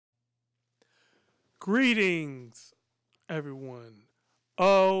Greetings, everyone.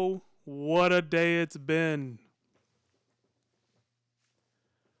 Oh, what a day it's been.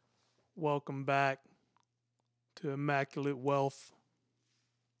 Welcome back to Immaculate Wealth.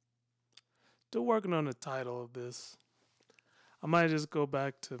 Still working on the title of this. I might just go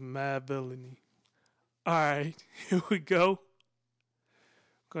back to Mad Villainy. Alright, here we go.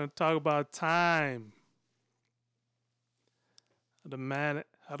 Going to talk about time. How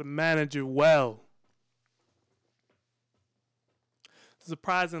to manage it well. The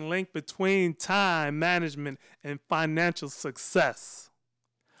surprising link between time management and financial success.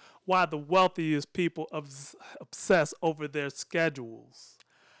 Why the wealthiest people obsess over their schedules.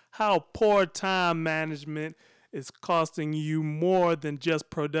 How poor time management is costing you more than just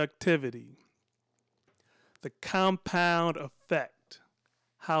productivity. The compound effect.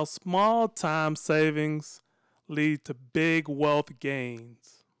 How small time savings lead to big wealth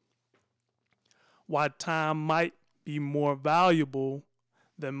gains. Why time might be more valuable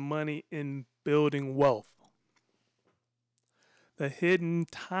than money in building wealth. The hidden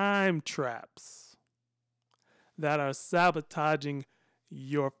time traps that are sabotaging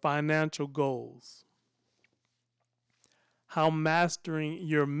your financial goals. How mastering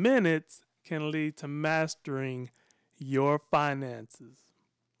your minutes can lead to mastering your finances.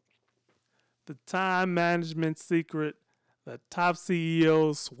 The time management secret that top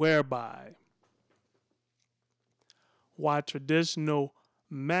CEOs swear by. Why traditional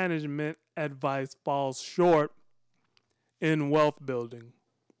management advice falls short in wealth building.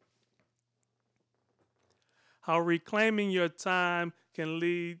 How reclaiming your time can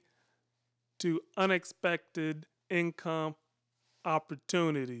lead to unexpected income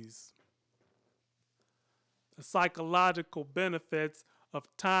opportunities. The psychological benefits of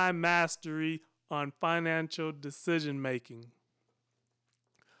time mastery on financial decision making.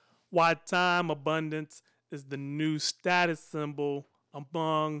 Why time abundance is the new status symbol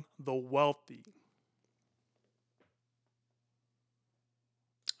among the wealthy.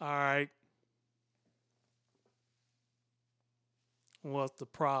 All right. What's the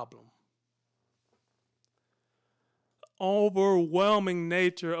problem? The overwhelming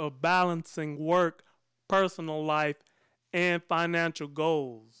nature of balancing work, personal life, and financial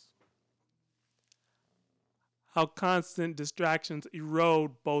goals. How constant distractions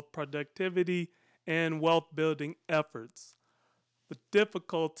erode both productivity and wealth building efforts. The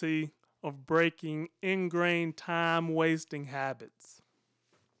difficulty of breaking ingrained time wasting habits.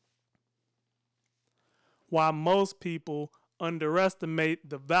 Why most people underestimate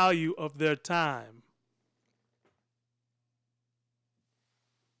the value of their time.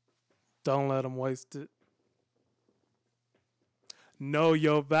 Don't let them waste it. Know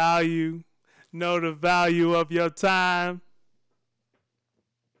your value. Know the value of your time.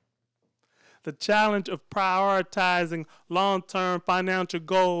 The challenge of prioritizing long-term financial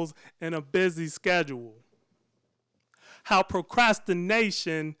goals in a busy schedule. How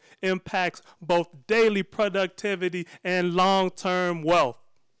procrastination impacts both daily productivity and long-term wealth.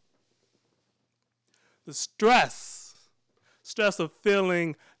 The stress of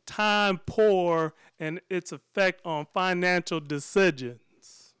feeling time poor and its effect on financial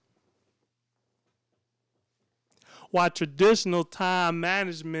decisions. Why traditional time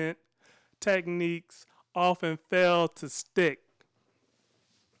management techniques often fail to stick.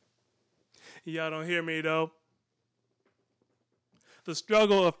 Y'all don't hear me though. The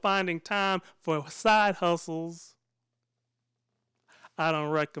struggle of finding time for side hustles. I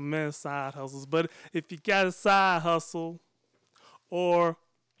don't recommend side hustles, but if you got a side hustle or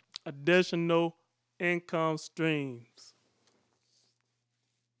additional income streams.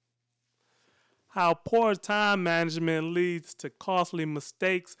 How poor time management leads to costly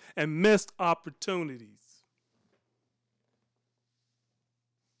mistakes and missed opportunities.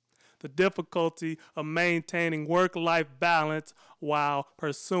 The difficulty of maintaining work-life balance while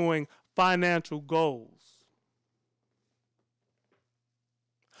pursuing financial goals.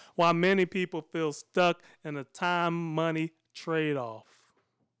 Why many people feel stuck in a time-money trade-off.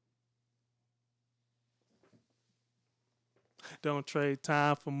 Don't trade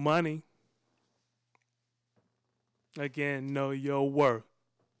time for money. Again, know your worth.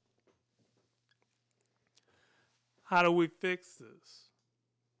 How do we fix this?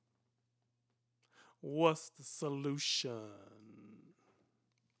 What's the solution?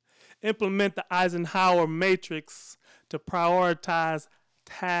 Implement the Eisenhower matrix to prioritize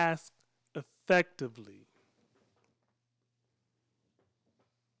tasks effectively.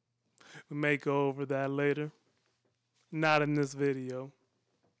 We may go over that later. Not in this video.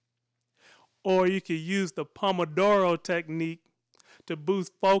 Or you could use the Pomodoro technique to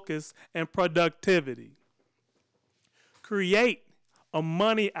boost focus and productivity. Create a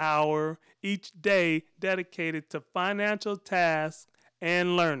money hour each day dedicated to financial tasks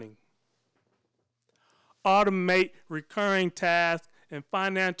and learning. Automate recurring tasks and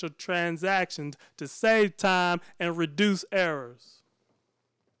financial transactions to save time and reduce errors.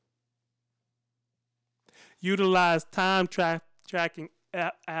 Utilize time tracking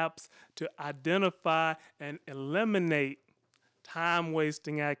apps to identify and eliminate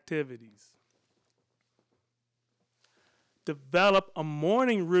time-wasting activities. Develop a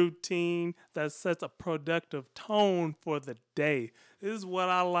morning routine that sets a productive tone for the day. This is what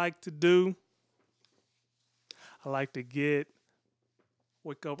I like to do. I like to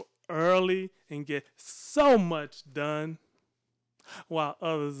wake up early and get so much done while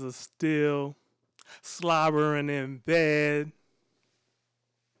others are still slobbering in bed,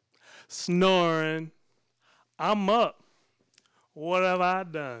 snoring. I'm up. What have I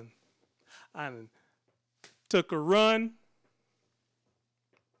done? I took a run.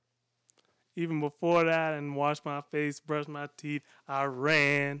 Even before that, and washed my face, brushed my teeth, I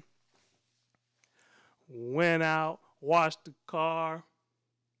ran. Went out, washed the car,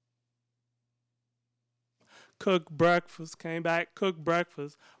 cooked breakfast, came back, cooked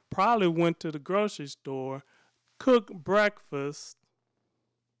breakfast, probably went to the grocery store, cooked breakfast,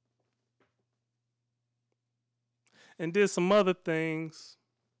 and did some other things,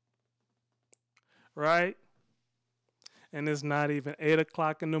 right? And it's not even 8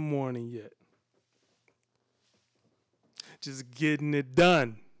 o'clock in the morning yet. Just getting it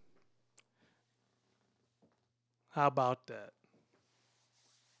done. How about that?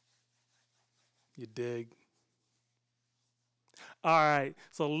 You dig? All right,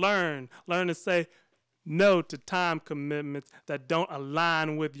 so learn to say no to time commitments that don't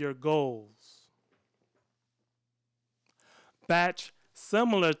align with your goals. Batch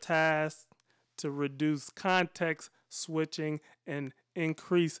similar tasks to reduce context switching and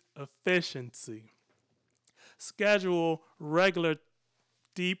increase efficiency. Schedule regular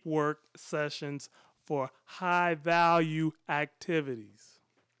deep work sessions for high-value activities.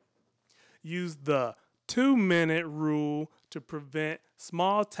 Use the 2-minute rule to prevent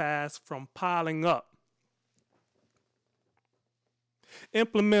small tasks from piling up.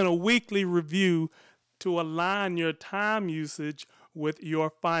 Implement a weekly review to align your time usage with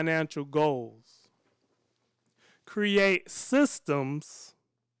your financial goals. Create systems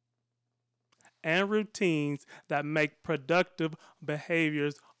and routines that make productive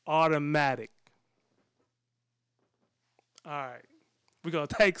behaviors automatic. All right, we're going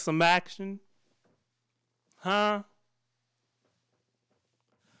to take some action.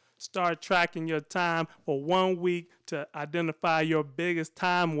 Start tracking your time for 1 week to identify your biggest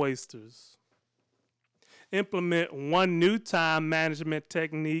time wasters. Implement one new time management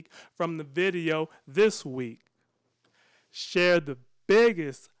technique from the video this week. Share the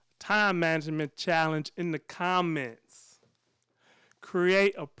biggest time management challenge in the comments.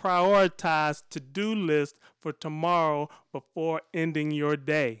 Create a prioritized to-do list for tomorrow before ending your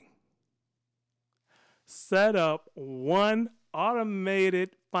day. Set up one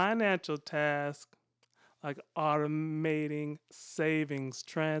automated financial task like automating savings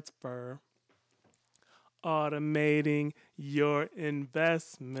transfer, automating your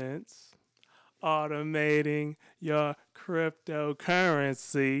investments, automating your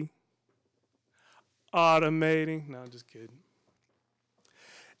cryptocurrency, no, I'm just kidding.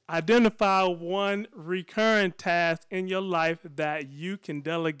 Identify one recurrent task in your life that you can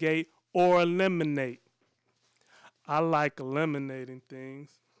delegate or eliminate. I like eliminating things.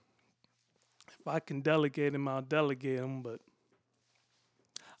 If I can delegate them, I'll delegate them, but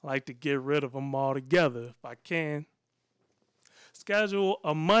I like to get rid of them altogether if I can. Schedule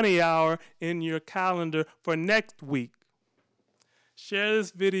a money hour in your calendar for next week. Share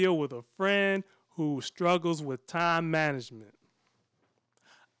this video with a friend who struggles with time management.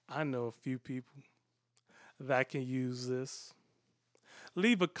 I know a few people that can use this.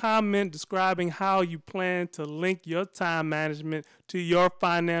 Leave a comment describing how you plan to link your time management to your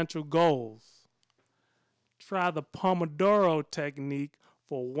financial goals. Try the Pomodoro technique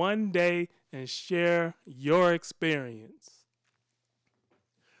for 1 day and share your experience.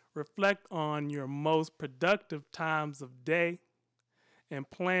 Reflect on your most productive times of day and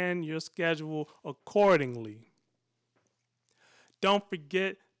plan your schedule accordingly. Don't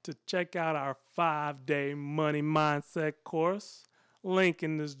forget to check out our 5-day money mindset course. Link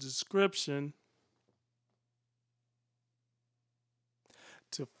in the description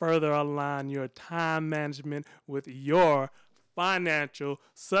to further align your time management with your financial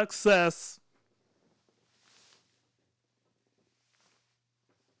success.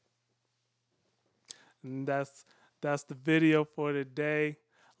 And that's the video for today.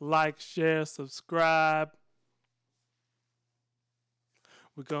 Like, share, subscribe.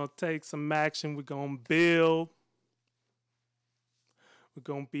 We're going to take some action. We're going to build. We're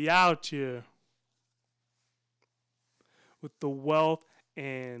going to be out here with the wealth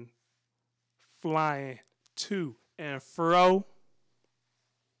and flying to and fro.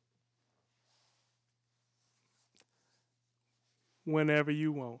 Whenever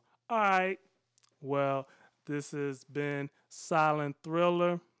you want. All right. Well, this has been Silent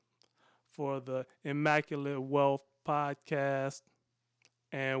Thriller for the Immaculate Wealth Podcast.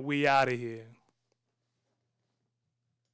 And we out of here.